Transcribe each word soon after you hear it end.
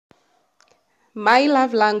My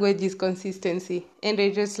love language is consistency, and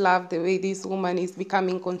I just love the way this woman is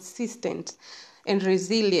becoming consistent and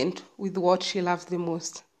resilient with what she loves the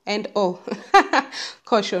most. And oh,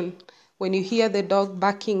 caution, when you hear the dog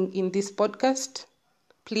barking in this podcast,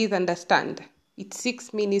 please understand it's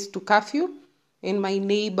 6 minutes to curfew, and my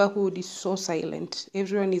neighborhood is so silent.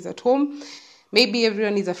 Everyone is at home. Maybe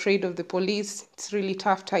everyone is afraid of the police. It's really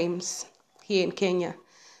tough times here in Kenya.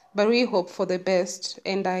 But we hope for the best,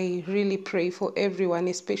 and I really pray for everyone,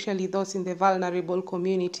 especially those in the vulnerable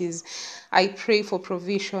communities. I pray for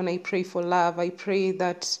provision, I pray for love, I pray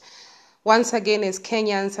that once again as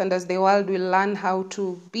Kenyans and as the world will learn how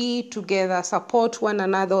to be together, support one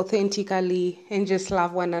another authentically, and just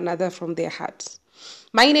love one another from their hearts.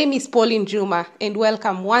 My name is Pauline Juma, and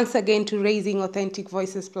welcome once again to Raising Authentic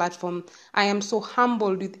Voices platform. I am so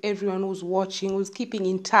humbled with everyone who's watching, who's keeping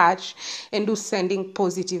in touch, and who's sending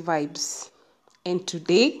positive vibes. And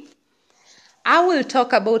today, I will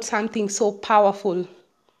talk about something so powerful.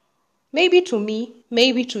 Maybe to me,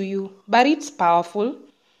 maybe to you, but it's powerful.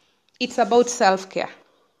 It's about self-care.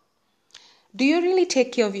 Do you really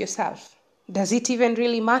take care of yourself? Does it even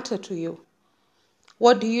really matter to you?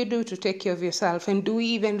 What do you do to take care of yourself? And do we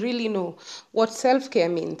even really know what self-care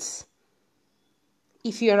means?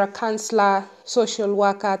 If you're a counselor, social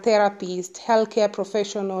worker, therapist, healthcare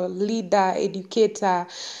professional, leader, educator,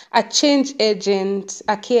 a change agent,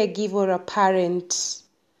 a caregiver, a parent,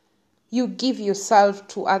 you give yourself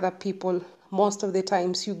to other people. Most of the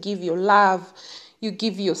times you give your love, you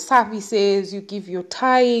give your services, you give your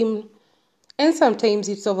time, and sometimes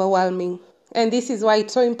it's overwhelming. And this is why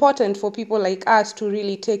it's so important for people like us to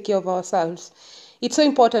really take care of ourselves. It's so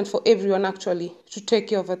important for everyone actually to take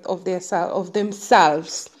care of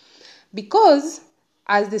themselves. Because,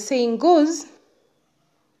 as the saying goes,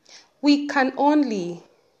 we can only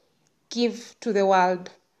give to the world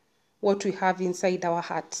what we have inside our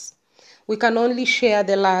hearts. We can only share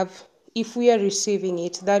the love if we are receiving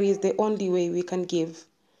it. That is the only way we can give.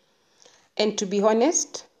 And to be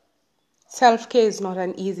honest, self-care is not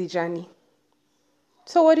an easy journey.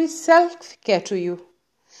 So what is self-care to you?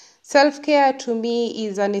 Self-care to me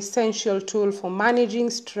is an essential tool for managing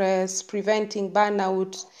stress, preventing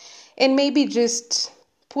burnout, and maybe just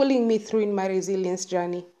pulling me through in my resilience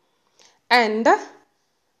journey. And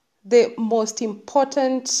the most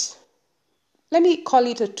important, let me call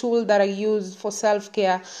it a tool that I use for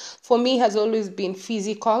self-care, for me has always been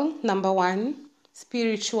physical, number 1,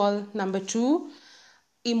 spiritual, number 2,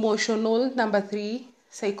 emotional, number 3,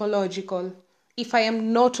 psychological. If I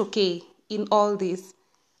am not okay in all this,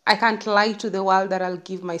 I can't lie to the world that I'll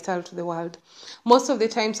give myself to the world. Most of the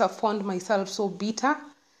times I've found myself so bitter,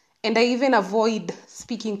 and I even avoid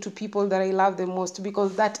speaking to people that I love the most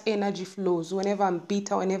because that energy flows whenever I'm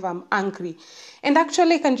bitter, whenever I'm angry. And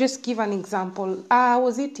actually I can just give an example.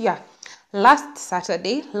 Last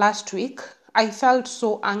Saturday, last week, I felt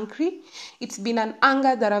so angry. It's been an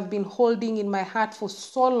anger that I've been holding in my heart for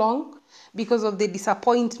so long because of the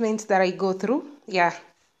disappointments that I go through.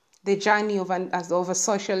 The journey of a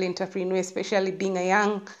social entrepreneur, especially being a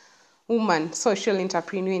young woman, social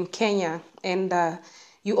entrepreneur in Kenya. And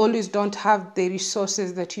you always don't have the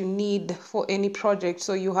resources that you need for any project.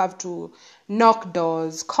 So you have to knock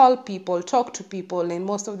doors, call people, talk to people, and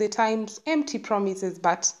most of the times empty promises,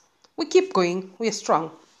 but we keep going, we're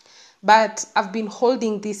strong. But I've been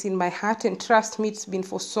holding this in my heart, and trust me, it's been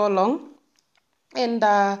for so long. And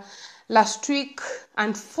last week,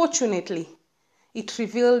 unfortunately, it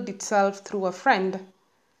revealed itself through a friend.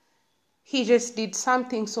 He just did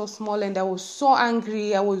something so small, and I was so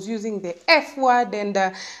angry. I was using the F word, and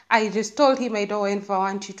I just told him, I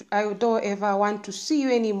don't ever want to see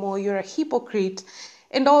you anymore. You're a hypocrite,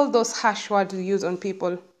 and all those harsh words we use on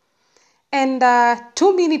people. And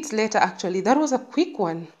 2 minutes later, actually, that was a quick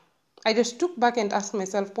one. I just took back and asked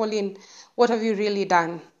myself, Pauline, what have you really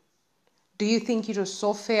done? Do you think it was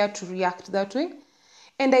so fair to react that way?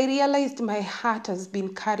 And I realized my heart has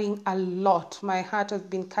been carrying a lot. My heart has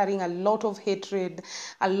been carrying a lot of hatred,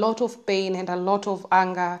 a lot of pain, and a lot of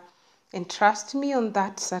anger. And trust me, on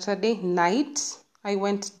that Saturday night, I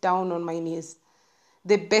went down on my knees,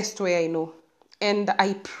 the best way I know. And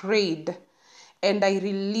I prayed, and I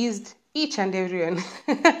released each and every one.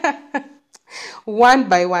 One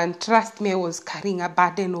by one. Trust me, I was carrying a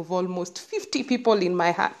burden of almost 50 people in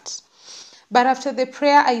my heart. But after the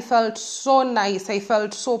prayer, I felt so nice. I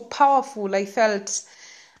felt so powerful. I felt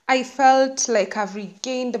like I've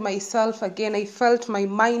regained myself again. I felt my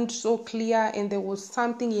mind so clear, and there was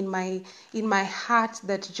something in my heart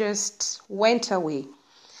that just went away.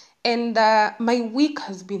 And my week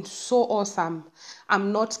has been so awesome.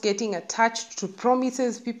 I'm not getting attached to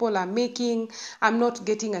promises people are making. I'm not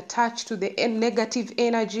getting attached to the negative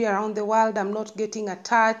energy around the world. I'm not getting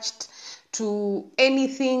attached to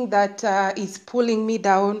anything that is pulling me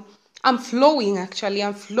down. I'm flowing, actually.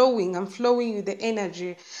 I'm flowing. I'm flowing with the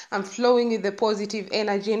energy. I'm flowing with the positive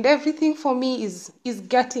energy. And everything for me is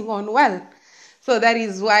getting on well. So that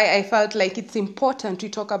is why I felt like it's important to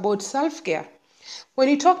talk about self-care. When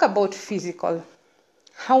you talk about physical,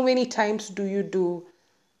 how many times do you do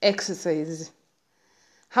exercise?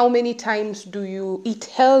 How many times do you eat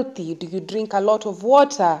healthy? Do you drink a lot of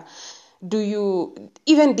water? Do you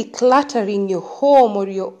even decluttering your home or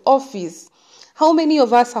your office? How many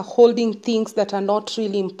of us are holding things that are not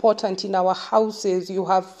really important in our houses? You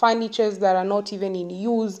have furnitures that are not even in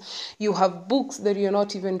use. You have books that you're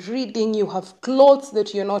not even reading. You have clothes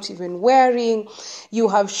that you're not even wearing. You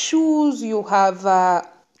have shoes. You have a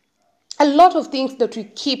lot of things that we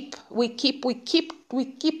keep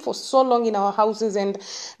for so long in our houses, and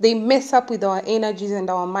they mess up with our energies and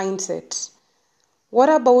our mindset. What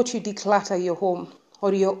about you declutter your home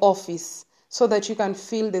or your office so that you can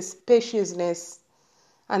feel the spaciousness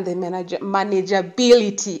and the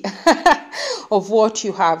manageability of what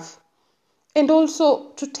you have? And also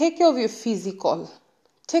to take care of your physical.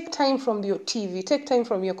 Take time from your TV, take time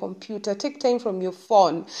from your computer, take time from your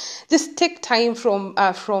phone. Just take time from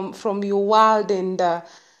your world and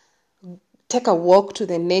take a walk to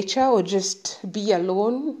the nature, or just be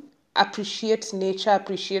alone. Appreciate nature,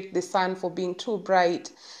 appreciate the sun for being too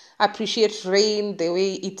bright. Appreciate rain, the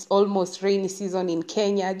way it's almost rainy season in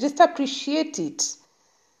Kenya. Just appreciate it.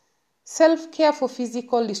 Self-care for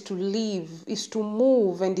physical is to live, is to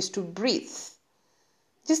move, and is to breathe.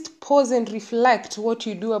 Just pause and reflect what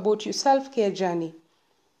you do about your self-care journey.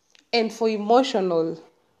 And for emotional,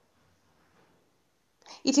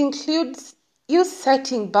 it includes you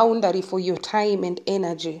setting boundary for your time and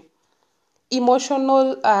energy.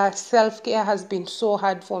 Emotional self-care has been so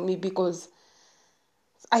hard for me because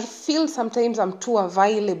I feel sometimes I'm too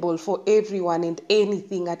available for everyone and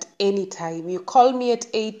anything at any time. You call me at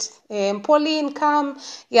 8 a.m. Pauline, come.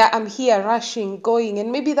 Yeah, I'm here, rushing, going. And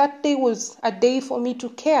maybe that day was a day for me to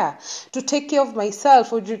care, to take care of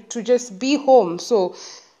myself, or to just be home. So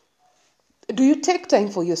do you take time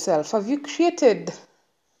for yourself? Have you created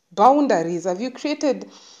boundaries? Have you created,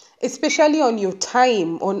 especially on your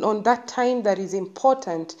time, on that time that is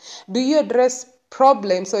important? Do you address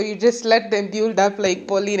problems, or you just let them build up like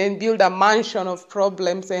Pauline and build a mansion of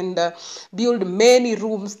problems and build many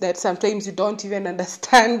rooms that sometimes you don't even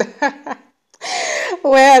understand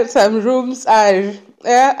where some rooms are?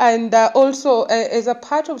 Yeah? And also as a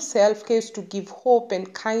part of self-care is to give hope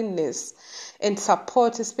and kindness and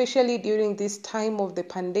support, especially during this time of the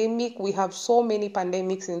pandemic. We have so many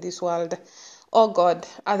pandemics in this world. Oh God,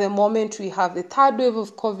 at the moment we have the third wave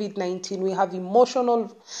of COVID-19, we have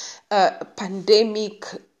emotional pandemic.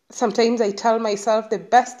 Sometimes I tell myself the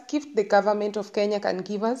best gift the government of Kenya can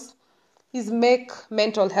give us is make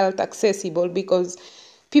mental health accessible, because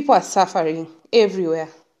people are suffering everywhere,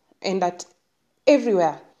 and that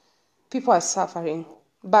everywhere people are suffering.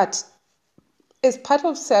 But as part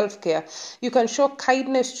of self-care, you can show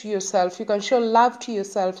kindness to yourself, you can show love to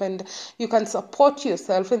yourself, and you can support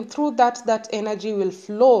yourself, and through that, that energy will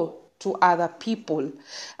flow to other people.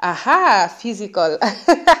 Aha, physical.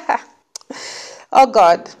 Oh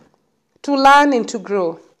God, to learn and to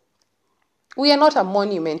grow. We are not a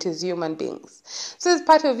monument as human beings. So as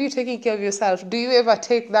part of you taking care of yourself, do you ever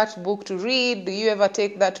take that book to read? Do you ever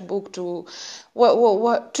take that book to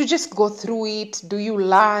to just go through it? Do you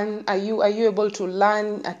learn? Are you able to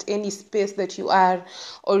learn at any space that you are?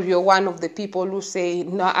 Or you're one of the people who say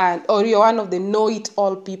no, or you're one of the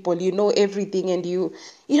know-it-all people, you know everything and you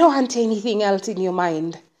don't want anything else in your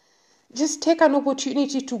mind? Just take an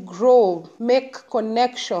opportunity to grow, make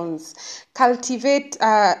connections, cultivate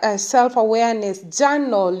self-awareness,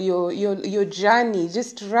 journal your journey,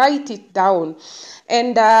 just write it down.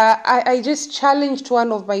 And I just challenged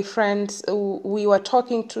one of my friends. We were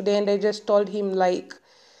talking today, and I just told him, like,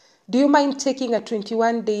 do you mind taking a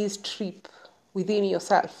 21 days trip within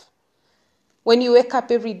yourself? When you wake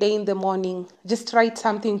up every day in the morning, just write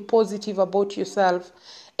something positive about yourself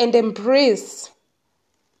and embrace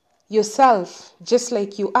yourself just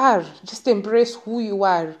like you are. Just embrace who you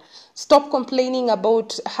are. Stop complaining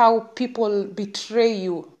about how people betray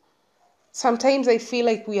you. Sometimes I feel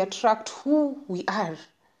like we attract who we are.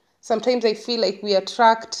 Sometimes I feel like we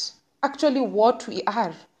attract actually what we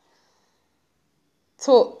are.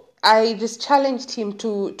 So I just challenged him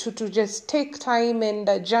to just take time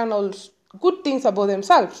and journal good things about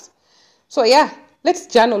themselves. So yeah, let's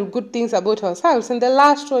journal good things about ourselves. And the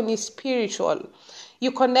last one is spiritual.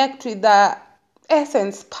 You connect with the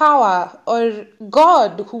essence, power, or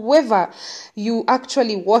God, whoever you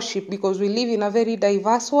actually worship, because we live in a very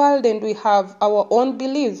diverse world and we have our own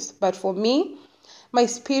beliefs. But for me, my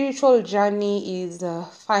spiritual journey is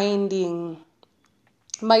finding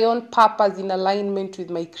my own purpose in alignment with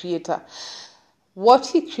my Creator, what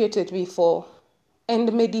He created me for,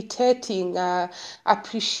 and meditating,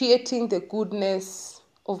 appreciating the goodness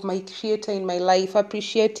of my Creator in my life,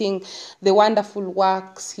 appreciating the wonderful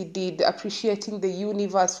works He did, appreciating the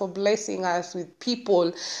universe for blessing us with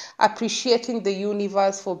people, appreciating the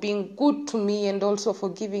universe for being good to me and also for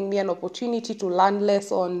giving me an opportunity to learn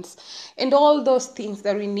lessons and all those things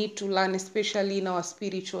that we need to learn, especially in our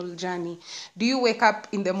spiritual journey. Do you wake up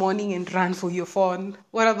in the morning and run for your phone?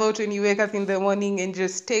 What about when you wake up in the morning and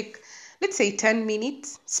just take, let's say, 10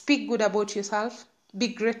 minutes, speak good about yourself? Be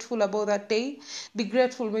grateful about that day. Be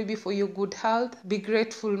grateful maybe for your good health. Be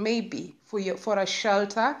grateful maybe for a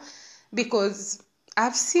shelter, because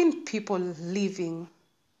I've seen people living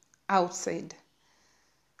outside.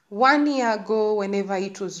 1 year ago, whenever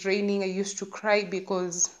it was raining, I used to cry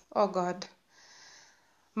because, oh God,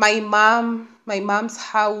 my mom's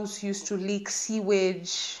house used to leak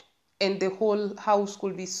sewage, and the whole house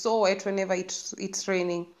could be so wet whenever it's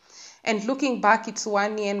raining. And looking back, it's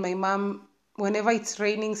 1 year, and my mom, whenever it's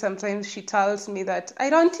raining, sometimes she tells me that I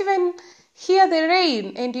don't even hear the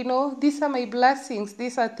rain. And these are my blessings.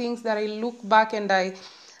 These are things that I look back and I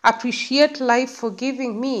appreciate life for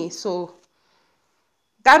giving me. So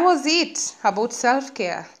that was it about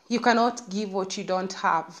self-care. You cannot give what you don't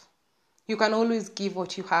have. You can always give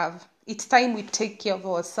what you have. It's time we take care of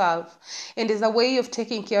ourselves. And as a way of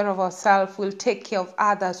taking care of ourselves, we'll take care of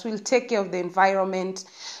others. We'll take care of the environment.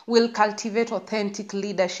 We'll cultivate authentic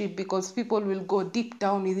leadership, because people will go deep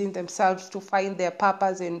down within themselves to find their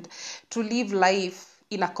purpose and to live life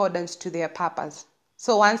in accordance to their purpose.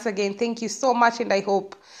 So once again, thank you so much, and I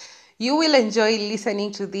hope you will enjoy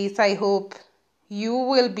listening to this. I hope you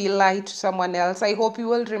will be light to someone else. I hope you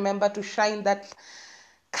will remember to shine that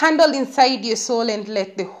candle inside your soul and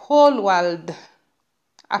let the whole world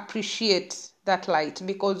appreciate that light,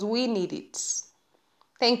 because we need it.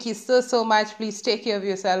 Thank you so much. Please take care of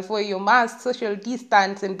yourself, wear your mask, social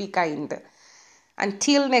distance, and be kind.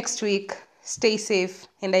 Until next week, stay safe,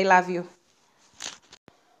 and I love you.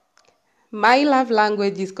 My love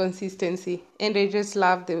language is consistency, and I just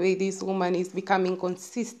love the way this woman is becoming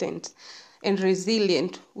consistent and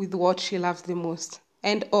resilient with what she loves the most.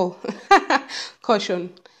 And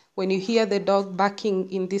caution, when you hear the dog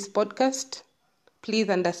barking in this podcast, please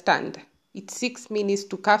understand, it's 6 minutes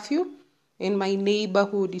to curfew, and my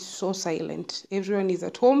neighborhood is so silent. Everyone is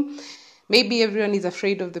at home. Maybe everyone is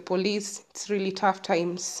afraid of the police. It's really tough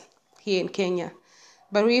times here in Kenya.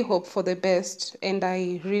 But we hope for the best, and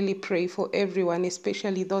I really pray for everyone,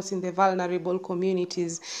 especially those in the vulnerable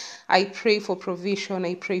communities. I pray for provision.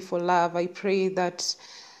 I pray for love. I pray that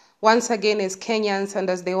once again, as Kenyans and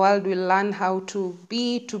as the world, will learn how to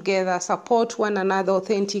be together, support one another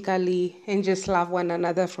authentically, and just love one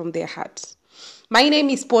another from their hearts. My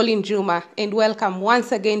name is Pauline Juma, and welcome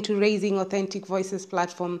once again to Raising Authentic Voices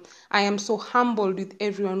platform. I am so humbled with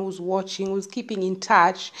everyone who's watching, who's keeping in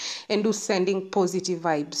touch, and who's sending positive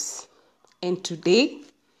vibes. And today,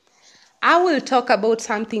 I will talk about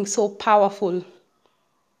something so powerful.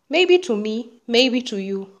 Maybe to me, maybe to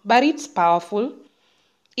you, but it's powerful.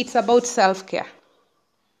 It's about self-care.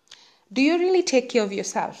 Do you really take care of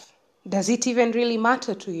yourself? Does it even really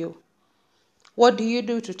matter to you? What do you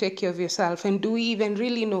do to take care of yourself? And do we even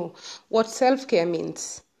really know what self-care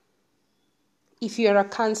means? If you're a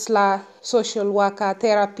counselor, social worker,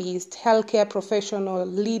 therapist, healthcare professional,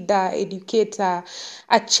 leader, educator,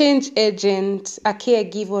 a change agent, a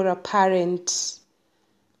caregiver, a parent,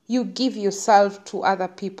 you give yourself to other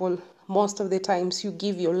people. Most of the times you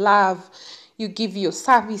give your love, you give your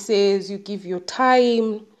services, you give your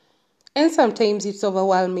time, and sometimes it's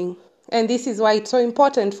overwhelming. And this is why it's so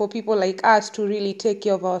important for people like us to really take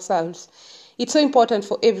care of ourselves. It's so important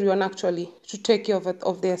for everyone actually to take care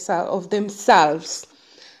of themselves.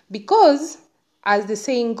 Because, as the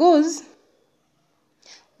saying goes,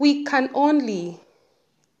 we can only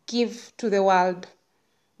give to the world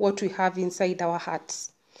what we have inside our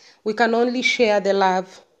hearts. We can only share the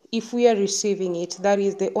love if we are receiving it. That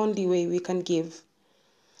is the only way we can give.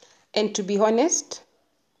 And to be honest,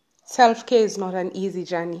 self-care is not an easy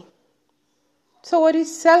journey. So what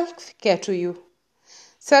is self-care to you?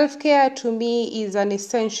 Self-care to me is an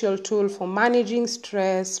essential tool for managing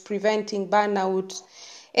stress, preventing burnout,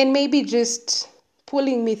 and maybe just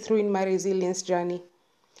pulling me through in my resilience journey.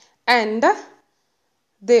 And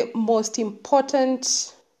the most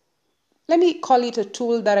important, let me call it a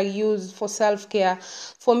tool that I use for self-care,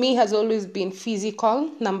 for me has always been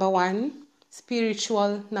physical, number one,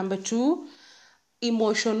 spiritual, number two,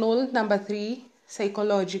 emotional, number three,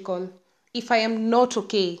 psychological. If I am not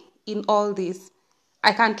okay in all this,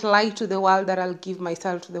 I can't lie to the world that I'll give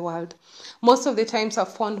myself to the world. Most of the times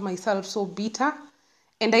I've found myself so bitter,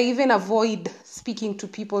 and I even avoid speaking to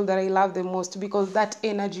people that I love the most because that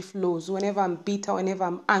energy flows whenever I'm bitter, whenever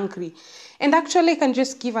I'm angry. And actually, I can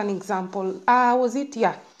just give an example.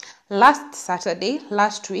 Last Saturday,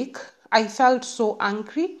 last week, I felt so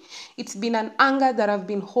angry. It's been an anger that I've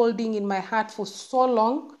been holding in my heart for so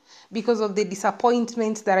long because of the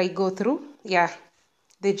disappointments that I go through.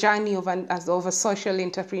 The journey of a social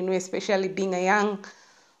entrepreneur, especially being a young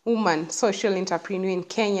woman, social entrepreneur in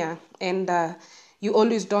Kenya. And you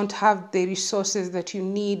always don't have the resources that you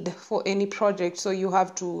need for any project. So you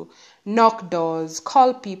have to knock doors,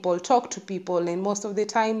 call people, talk to people, and most of the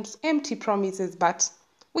times empty promises, but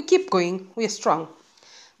we keep going, we're strong.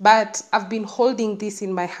 But I've been holding this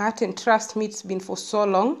in my heart, and trust me, it's been for so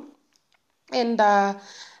long. And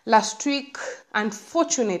last week,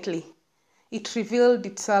 unfortunately, it revealed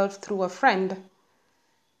itself through a friend.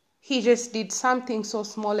 He just did something so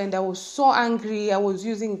small, and I was so angry. I was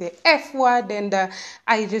using the F word, and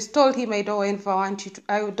I just told him, I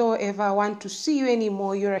don't ever want to see you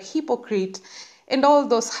anymore. You're a hypocrite, and all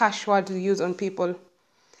those harsh words we use on people.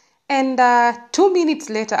 And 2 minutes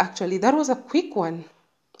later, actually, that was a quick one.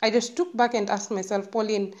 I just took back and asked myself,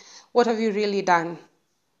 Pauline, what have you really done?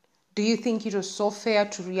 Do you think it was so fair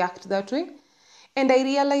to react that way? And I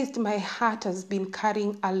realized my heart has been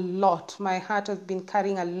carrying a lot. My heart has been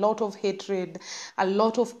carrying a lot of hatred, a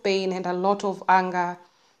lot of pain, and a lot of anger.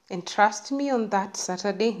 And trust me, on that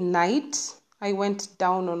Saturday night, I went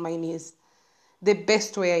down on my knees, the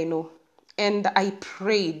best way I know. And I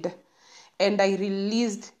prayed, and I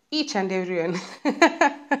released each and every one.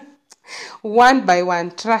 One by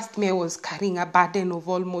one. Trust me, I was carrying a burden of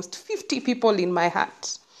almost 50 people in my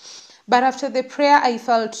heart. But after the prayer, I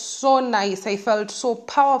felt so nice. I felt so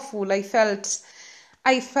powerful. I felt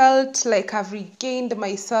like I've regained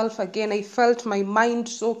myself again. I felt my mind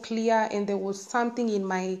so clear, and there was something in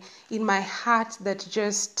my heart that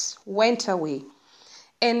just went away.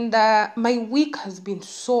 And my week has been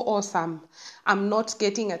so awesome. I'm not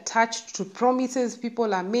getting attached to promises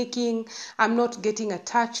people are making. I'm not getting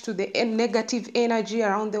attached to the negative energy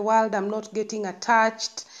around the world. I'm not getting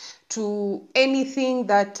attached to anything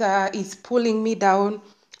that is pulling me down.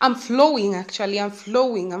 I'm flowing, actually. I'm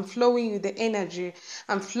flowing with the energy.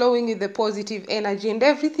 I'm flowing with the positive energy, and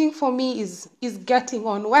everything for me is getting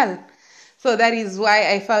on well. So that is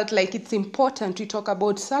why I felt like it's important to talk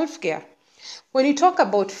about self-care. When you talk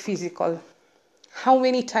about physical, how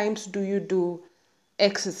many times do you do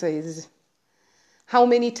exercise? How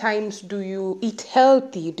many times do you eat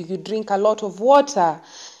healthy? Do you drink a lot of water?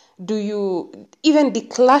 Do you even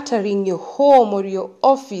decluttering your home or your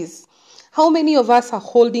office? How many of us are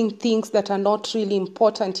holding things that are not really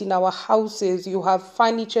important in our houses? You have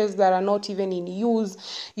furniture that are not even in use.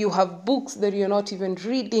 You have books that you're not even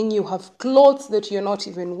reading. You have clothes that you're not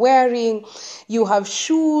even wearing. You have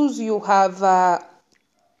shoes. You have a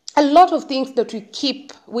lot of things that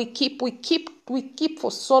we keep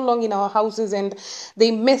for so long in our houses, and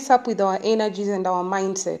they mess up with our energies and our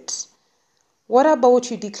mindset. What about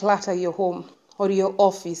you declutter your home or your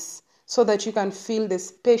office so that you can feel the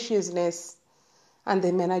spaciousness and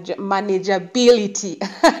the manageability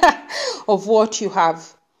of what you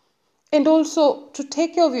have? And also to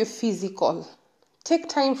take care of your physical. Take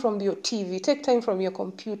time from your TV, take time from your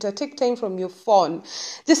computer, take time from your phone.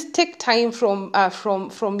 Just take time from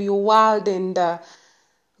your world and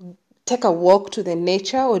take a walk to the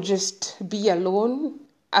nature, or just be alone.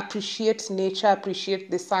 Appreciate nature, appreciate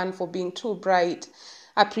the sun for being too bright,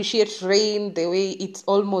 appreciate rain the way it's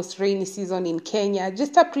almost rainy season in Kenya.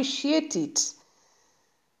 Just appreciate it.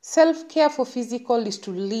 Self-care for physical is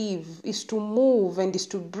to live, is to move, and is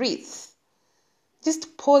to breathe.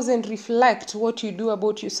 Just pause and reflect what you do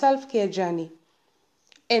about your self-care journey.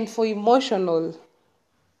 And for emotional,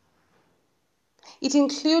 it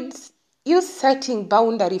includes you setting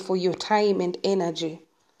boundary for your time and energy.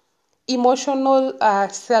 Emotional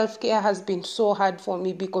self-care has been so hard for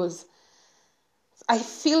me because I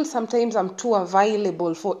feel sometimes I'm too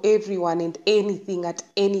available for everyone and anything at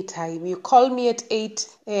any time. You call me at 8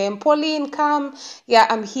 a.m. Pauline, come. Yeah,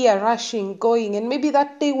 I'm here, rushing, going. And maybe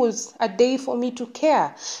that day was a day for me to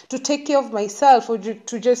care, to take care of myself, or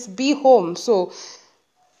to just be home. So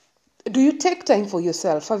do you take time for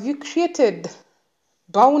yourself? Have you created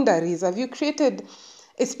boundaries? Have you created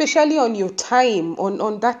especially on your time,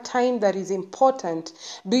 on that time that is important?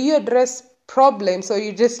 Do you address problems, or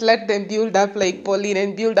you just let them build up like Pauline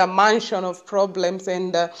and build a mansion of problems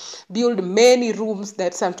and build many rooms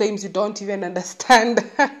that sometimes you don't even understand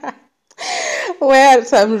where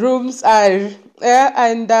some rooms are? Yeah,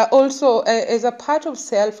 and also as a part of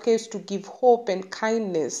self-care is to give hope and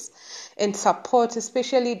kindness and support,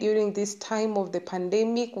 especially during this time of the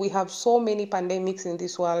pandemic. We have so many pandemics in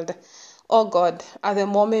this world. Oh God, at the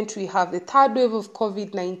moment we have the third wave of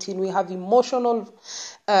COVID-19, we have emotional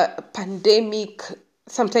pandemic.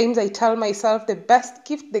 Sometimes I tell myself the best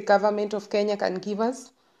gift the government of Kenya can give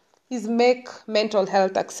us is make mental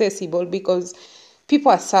health accessible, because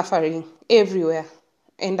people are suffering everywhere,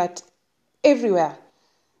 and that everywhere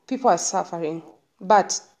people are suffering.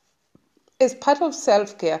 But as part of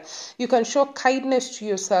self-care, you can show kindness to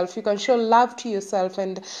yourself, you can show love to yourself,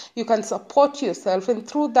 and you can support yourself, and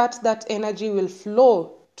through that, that energy will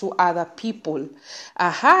flow to other people.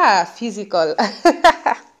 Aha, physical.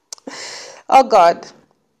 Oh God,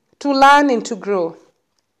 to learn and to grow.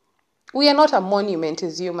 We are not a monument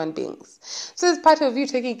as human beings. So as part of you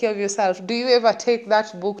taking care of yourself, do you ever take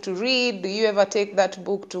that book to read? Do you ever take that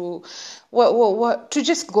book to to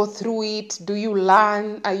just go through it? Do you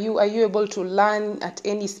learn? Are you able to learn at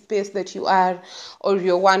any space that you are? Or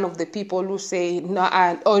you're one of the people who say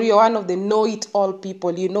no, or you're one of the know-it-all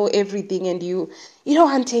people, you know everything and you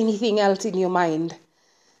don't want anything else in your mind?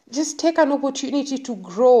 Just take an opportunity to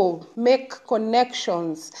grow, make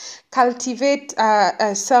connections, cultivate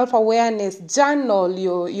self-awareness, journal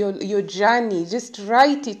your journey, just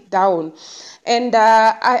write it down. And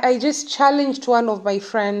I just challenged one of my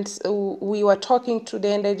friends, we were talking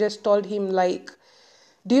today, and I just told him, like,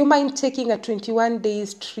 do you mind taking a 21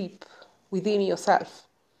 days trip within yourself?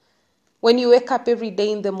 When you wake up every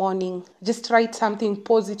day in the morning, just write something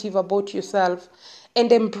positive about yourself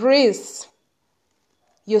and embrace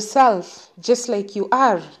yourself just like you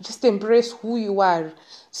are. Just embrace who you are.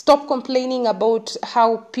 Stop complaining about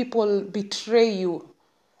how people betray you.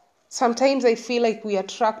 Sometimes I feel like we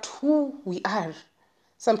attract who we are.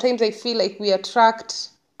 Sometimes I feel like we attract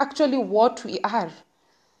actually what we are.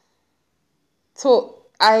 So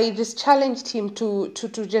I just challenged him to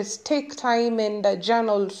just take time and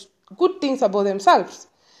journal good things about themselves.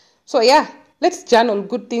 So yeah, let's journal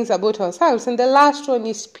good things about ourselves. And the last one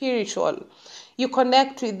is spiritual. You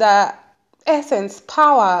connect with the essence,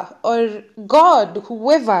 power, or God,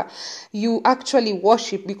 whoever you actually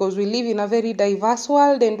worship, because we live in a very diverse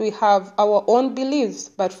world and we have our own beliefs.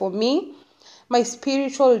 But for me, my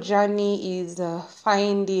spiritual journey is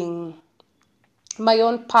finding my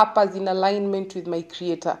own purpose in alignment with my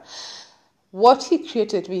Creator, what He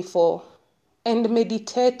created me for, and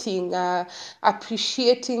meditating,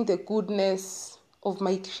 appreciating the goodness of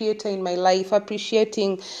my Creator in my life,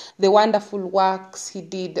 appreciating the wonderful works He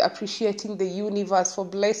did, appreciating the universe for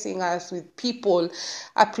blessing us with people,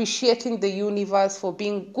 appreciating the universe for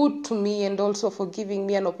being good to me and also for giving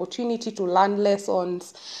me an opportunity to learn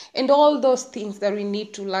lessons and all those things that we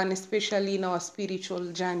need to learn, especially in our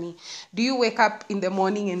spiritual journey. Do you wake up in the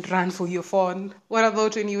morning and run for your phone? What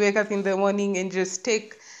about when you wake up in the morning and just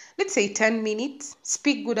take, let's say, 10 minutes,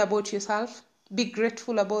 speak good about yourself? Be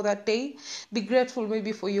grateful about that day. Be grateful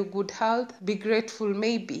maybe for your good health. Be grateful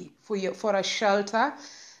maybe for a shelter,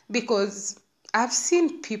 because I've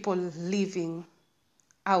seen people living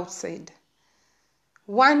outside.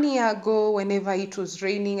 1 year ago, whenever it was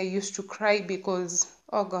raining, I used to cry because,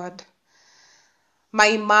 oh God,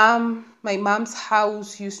 my mom's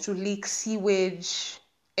house used to leak sewage,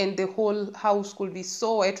 and the whole house could be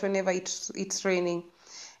so wet whenever it's raining.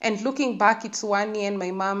 And looking back, it's 1 year, and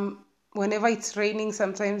my mom, whenever it's raining,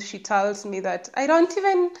 sometimes she tells me that I don't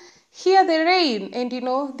even hear the rain. And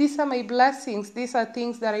these are my blessings. These are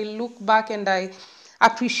things that I look back and I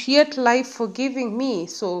appreciate life for giving me.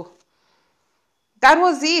 So that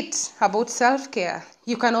was it about self-care.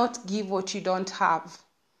 You cannot give what you don't have.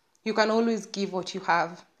 You can always give what you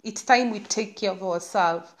have. It's time we take care of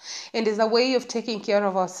ourselves. And as a way of taking care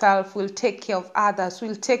of ourselves, we'll take care of others.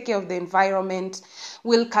 We'll take care of the environment.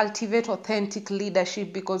 We'll cultivate authentic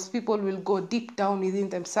leadership, because people will go deep down within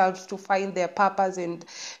themselves to find their purpose and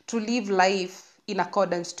to live life in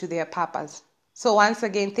accordance to their purpose. So once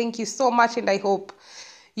again, thank you so much, and I hope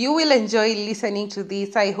you will enjoy listening to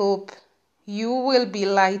this. I hope you will be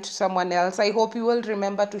light to someone else. I hope you will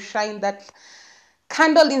remember to shine that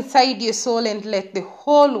candle inside your soul and let the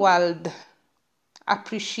whole world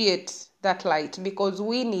appreciate that light, because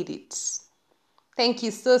we need it. Thank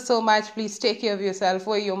you so much. Please take care of yourself,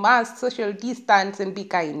 wear your mask, social distance, and be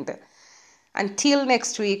kind. Until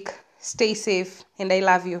next week, stay safe, and I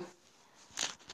love you.